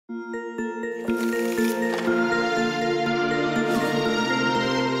好，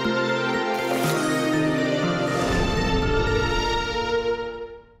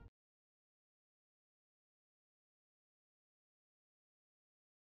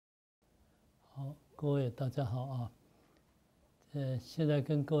各位大家好啊。现在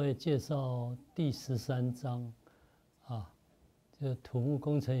跟各位介绍第13章啊，就土木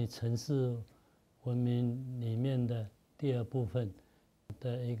工程与城市文明里面的第2部分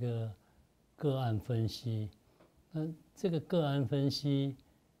的一个个案分析。那这个个案分析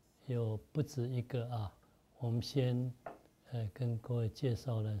有不止一个啊，我们先跟各位介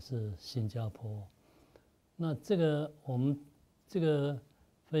绍的是新加坡。那我们这个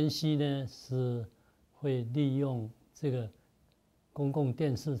分析呢是会利用这个公共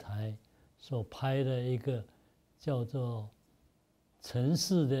电视台所拍的一个叫做城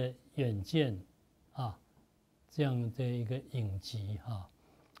市的远见啊这样的一个影集啊。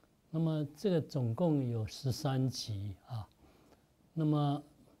那么这个总共有13集啊。那么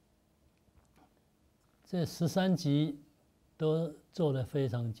这13集都做得非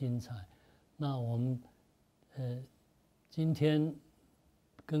常精彩。那我们今天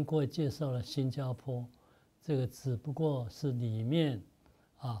跟各位介绍了新加坡，这个只不过是里面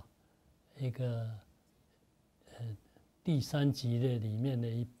啊一个第3集的里面的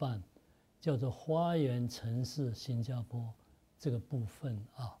一半，叫做花园城市新加坡这个部分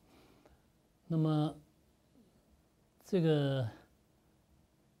啊。那么这个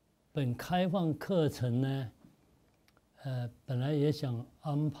本开放课程呢，本来也想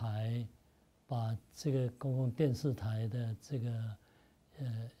安排把这个公共电视台的这个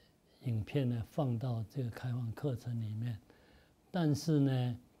影片呢放到这个开放课程里面，但是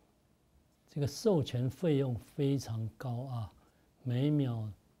呢，这个授权费用非常高啊，每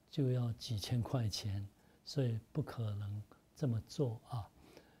秒就要几千块钱，所以不可能这么做啊。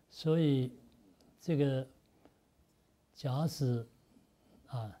所以这个假使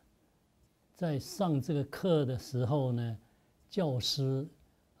啊，在上这个课的时候呢，教师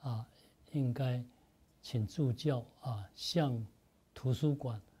啊应该请助教啊向图书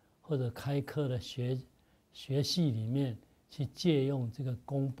馆或者开课的学系里面去借用这个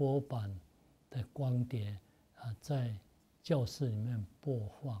公播版的光碟啊，在教室里面播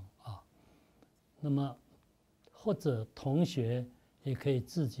放啊。那么或者同学也可以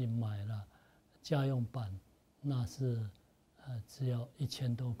自己买了家用版，那是只要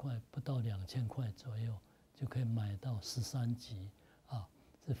1000多块，不到2000块左右就可以买到13集啊，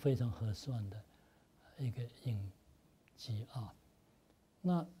是非常合算的一个影集啊。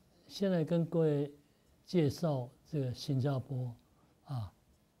那现在跟各位介绍这个新加坡啊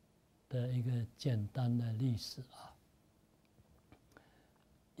的一个简单的历史啊。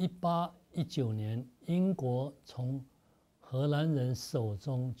1819年，英国从荷兰人手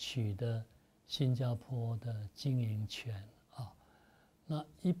中取得新加坡的经营权啊。那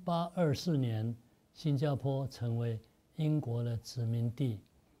1824年，新加坡成为英国的殖民地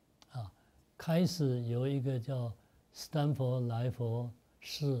啊，开始由一个叫斯坦福莱佛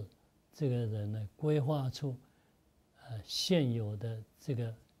士这个人呢规划出现有的这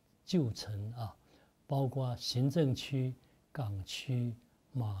个旧城啊，包括行政区、港区、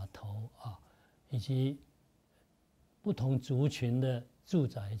码头啊，以及不同族群的住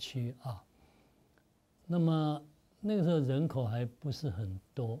宅区啊。那么那个时候人口还不是很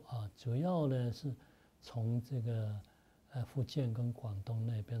多啊，主要呢是从这个福建跟广东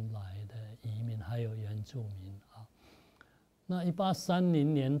那边来的移民，还有原住民啊。那1830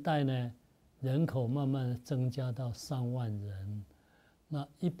年代呢，人口慢慢增加到3万人。那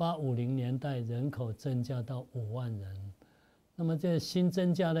1850年代人口增加到5万人。那么这新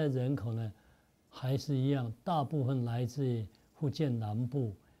增加的人口呢，还是一样，大部分来自于福建南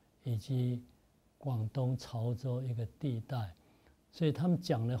部以及广东潮州一个地带，所以他们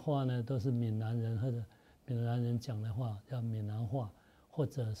讲的话呢，都是闽南人或者闽南人讲的话叫闽南话，或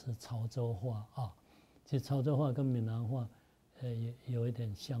者是潮州话啊。其实潮州话跟闽南话也有一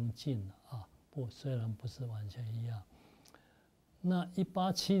点相近啊，虽然不是完全一样。那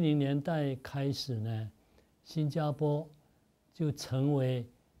1870年代开始呢，新加坡就成为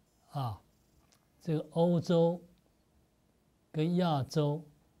这个欧洲跟亚洲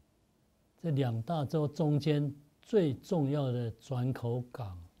这2大洲中间最重要的转口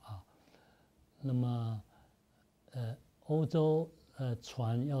港啊。那么欧洲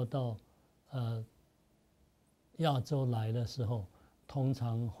船要到亚洲来的时候，通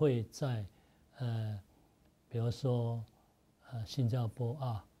常会在比如说新加坡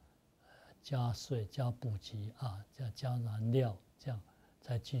啊加水加补给啊，加燃料，这样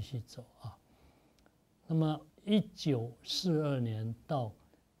再继续走啊。那么1942年到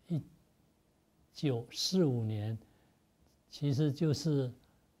1945年，其实就是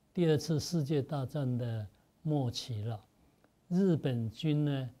第2次世界大战的末期了。日本军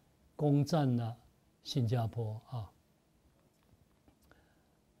呢攻占了新加坡啊。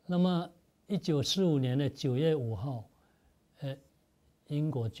那么1945年的9月5号，英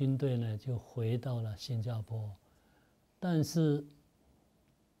国军队呢就回到了新加坡，但是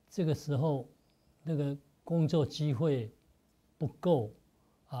这个时候那个工作机会不够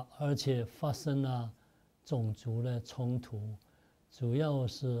啊，而且发生了种族的冲突，主要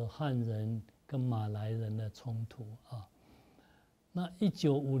是汉人跟马来人的冲突啊。那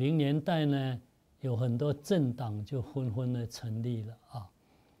1950年代呢，有很多政党就纷纷的成立了啊。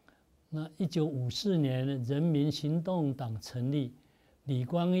那1954年人民行动党成立，李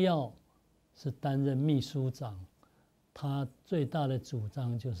光耀是担任秘书长，他最大的主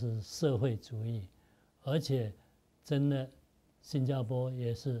张就是社会主义，而且真的新加坡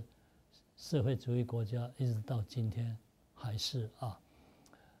也是社会主义国家，一直到今天还是啊。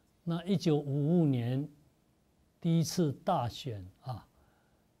那1955年第1次大选啊，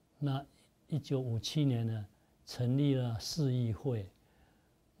那1957年呢成立了市议会。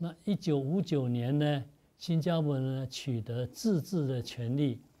那1959年呢，新加坡呢取得自治的权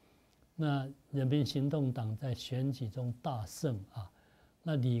利，那人民行动党在选举中大胜啊，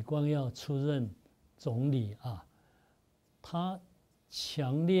那李光耀出任总理啊，他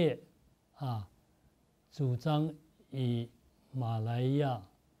强烈主张与马来亚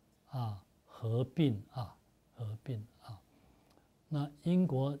合并。那英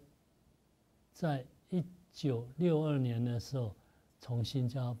国在1962年的时候从新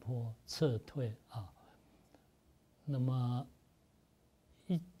加坡撤退啊。那么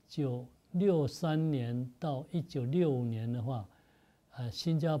1963年到1965年的话，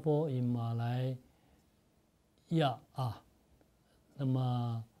新加坡与马来亚那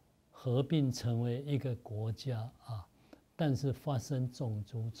么合并成为一个国家啊，但是发生种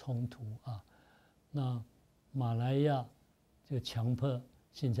族冲突啊，那马来亚就强迫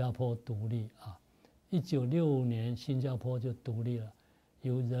新加坡独立啊。1965年新加坡就独立了，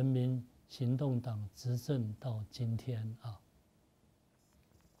由人民行动党执政到今天啊。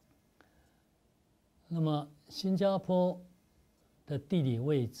那么新加坡的地理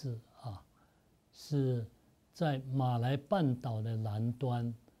位置啊，是在马来半岛的南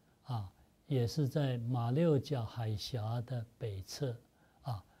端啊，也是在马六甲海峡的北侧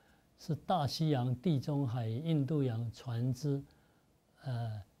啊，是大西洋、地中海、印度洋船只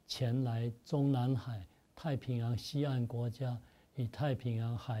前来中南海、太平洋西岸国家与太平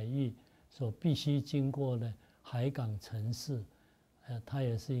洋海域所必须经过的海港城市，它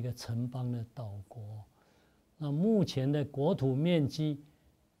也是一个城邦的岛国。那目前的国土面积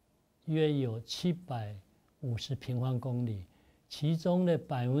约有750平方公里，其中的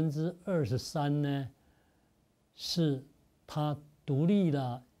23%呢，是它独立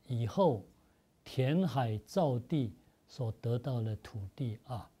了以后填海造地所得到的土地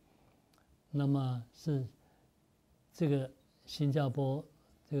啊。那么是这个新加坡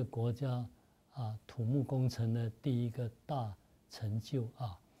这个国家土木工程的第一个大成就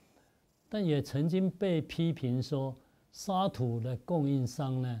啊，但也曾经被批评说，沙土的供应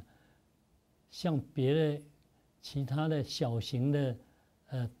商呢，像别的其他的小型的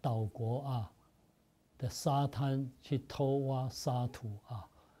岛国的沙滩去偷挖沙土啊，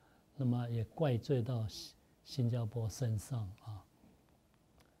那么也怪罪到新加坡身上啊。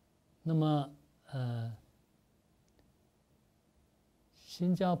那么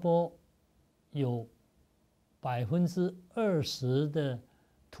新加坡有20%的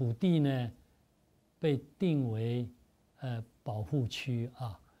土地呢被定为保护区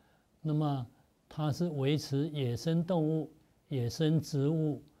啊。那么它是维持野生动物、野生植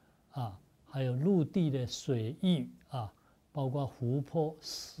物还有陆地的水域包括湖泊、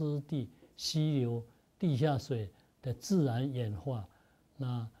湿地、溪流、地下水的自然演化。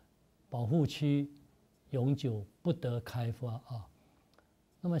那保护区永久不得开发啊。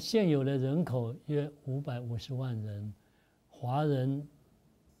那么现有的人口约550万人，华人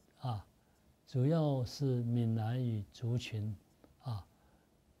主要是闽南语族群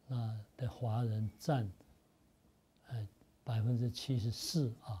那的华人占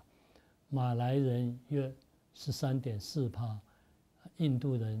74%马来人约13.4%，印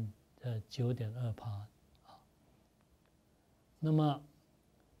度人9.2%那么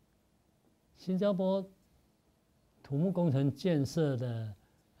新加坡土木工程建设的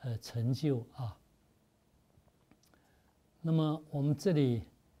成就那么我们这里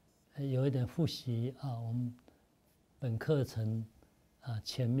有一点复习我们本课程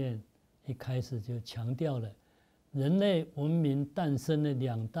前面一开始就强调了人类文明诞生的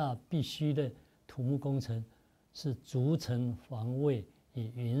2大必须的土木工程是逐层防卫与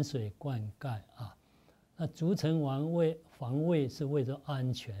引水灌溉啊。那逐层防卫是为了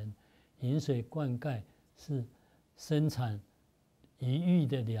安全，引水灌溉是生产一域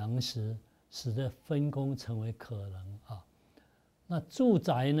的粮食，使得分工成为可能啊。那住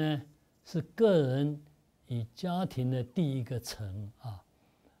宅呢，是个人与家庭的第一个层啊。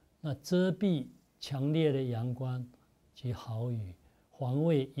那遮蔽强烈的阳光及豪雨，防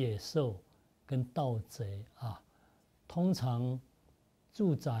卫野兽跟盗贼啊。通常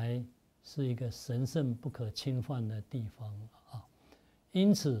住宅是一个神圣不可侵犯的地方啊，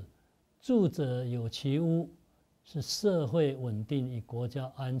因此住者有其屋是社会稳定与国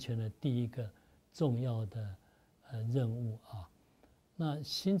家安全的第一个重要的任务啊。那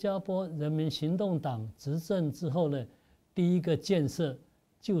新加坡人民行动党执政之后呢，第一个建设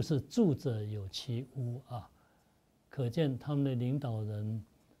就是住者有其屋啊，可见他们的领导人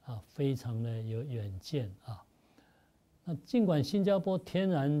啊非常的有远见啊。那尽管新加坡天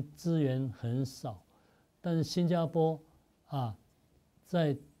然资源很少，但是新加坡啊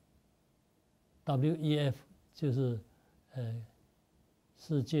在 WEF 就是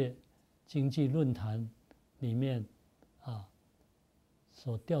世界经济论坛里面啊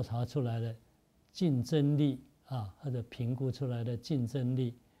所调查出来的竞争力啊，或者评估出来的竞争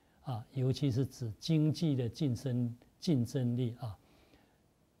力啊，尤其是指经济的竞争力啊，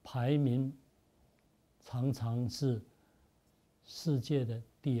排名常常是世界的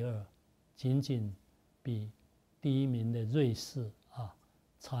第二，仅仅比第一名的瑞士啊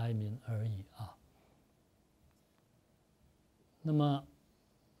差一名而已啊。那么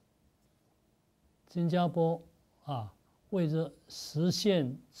新加坡啊，为了实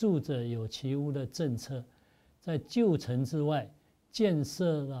现住者有其屋的政策，在旧城之外建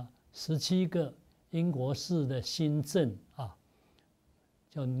设了17个英国式的新镇啊，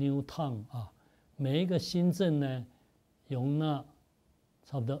叫 New Town 啊。每一个新镇呢，容纳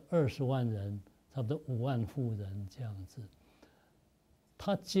差不多20万人，差不多5万户人这样子。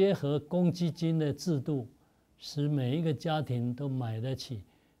它结合公积金的制度，使每一个家庭都买得起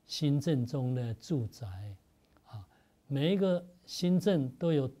新镇中的住宅啊。每一个新镇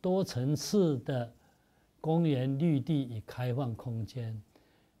都有多层次的公园绿地与开放空间，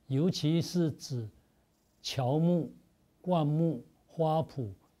尤其是指乔木、灌木、花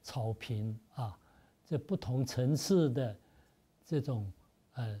圃、草坪啊，这不同层次的这种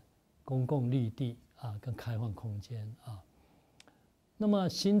公共绿地啊跟开放空间啊。那么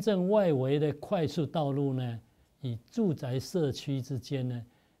新镇外围的快速道路呢，与住宅社区之间呢，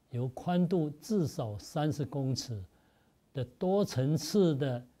由宽度至少30公尺的多层次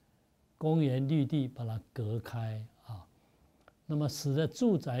的公园绿地把它隔开啊，那么使得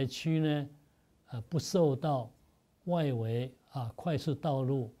住宅区呢，不受到外围啊快速道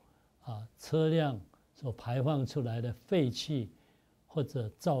路啊车辆所排放出来的废气或者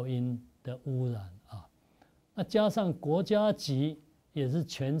噪音的污染啊。那加上国家级也是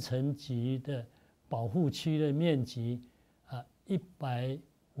全层级的保护区的面积啊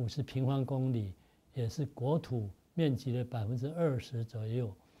150平方公里，也是国土面积的20%左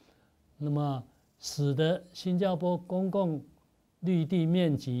右。那么使得新加坡公共绿地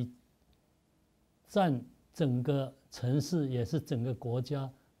面积占整个城市，也是整个国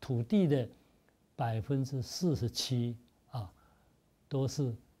家土地的47%啊，都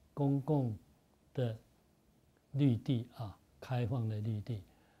是公共的绿地啊，开放的绿地。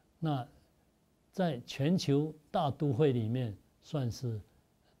那在全球大都会里面算是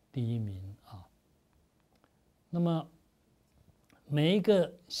第一名啊。那么每一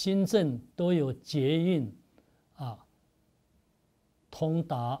个新镇都有捷运啊，通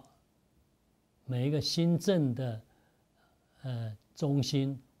达每一个新镇的中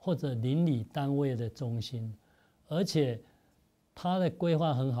心或者邻里单位的中心，而且它的规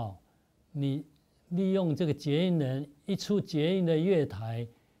划很好，你利用这个捷运人一出捷运的月台，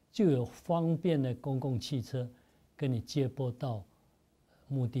就有方便的公共汽车跟你接驳到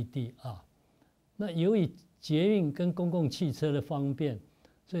目的地啊。那由于捷运跟公共汽车的方便，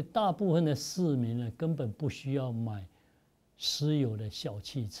所以大部分的市民呢根本不需要买私有的小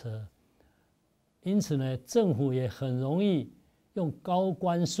汽车，因此呢，政府也很容易用高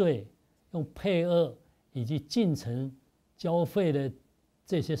关税、用配额以及进城交费的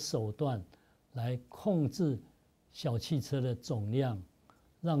这些手段来控制小汽车的总量，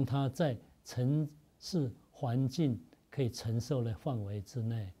让它在城市环境可以承受的范围之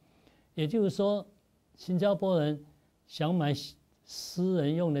内。也就是说，新加坡人想买私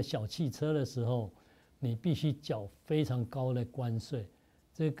人用的小汽车的时候，你必须缴非常高的关税。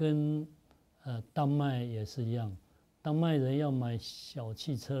这跟丹麦也是一样，丹麦人要买小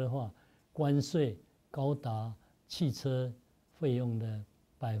汽车的话，关税高达汽车费用的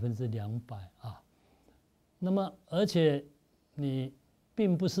200%啊。那么而且你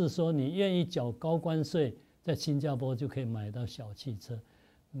并不是说你愿意缴高关税，在新加坡就可以买到小汽车，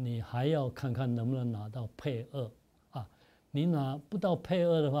你还要看看能不能拿到配2啊。你拿不到配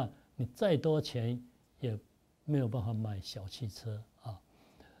2的话，你再多钱也没有办法买小汽车啊。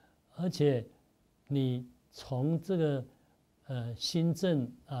而且你从这个新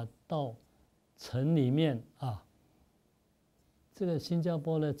镇啊到城里面啊，这个新加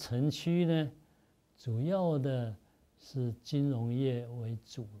坡的城区呢，主要的是金融业为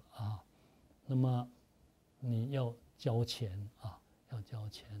主啊。那么你要交钱啊，要交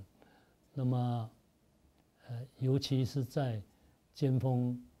钱。那么尤其是在尖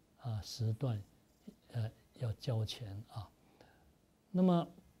峰时段，要交钱啊。那么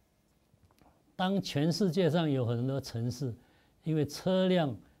当全世界上有很多城市因为车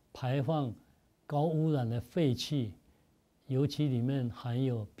辆排放高污染的废气，尤其里面含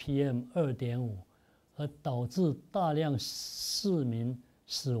有 PM2.5，而导致大量市民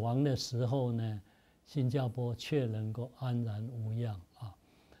死亡的时候呢，新加坡却能够安然无恙啊。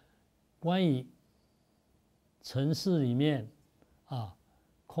关于城市里面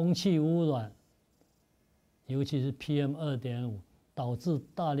空气污染，尤其是 PM2.5 导致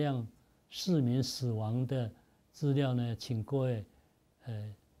大量市民死亡的资料呢，请各位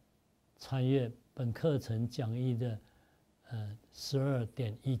参阅本课程讲义的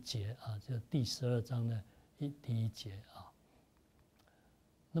12.1节啊，就第12章的第1节啊。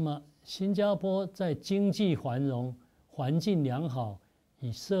那么新加坡在经济繁荣、环境良好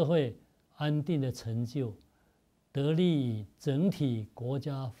与社会安定的成就，得力于整体国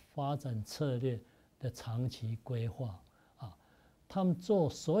家发展策略的长期规划啊。他们做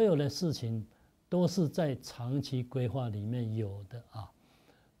所有的事情都是在长期规划里面有的啊。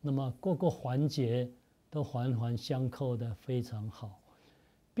那么各个环节都环环相扣的非常好，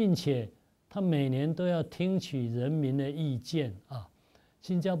并且他每年都要听取人民的意见啊。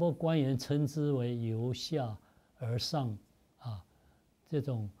新加坡官员称之为由下而上这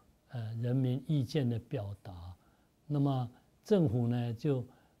种人民意见的表达。那么政府呢就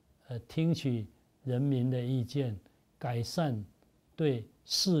听取人民的意见，改善对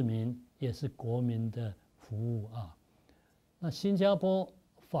市民也是国民的服务啊。那新加坡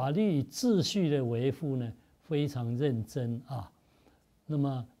法律与秩序的维护呢非常认真啊。那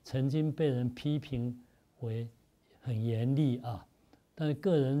么曾经被人批评为很严厉啊。但是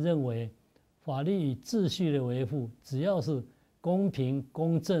个人认为，法律与秩序的维护，只要是公平、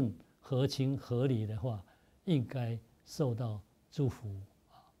公正、合情、合理的话，应该受到祝福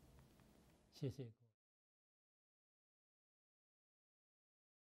啊。谢谢。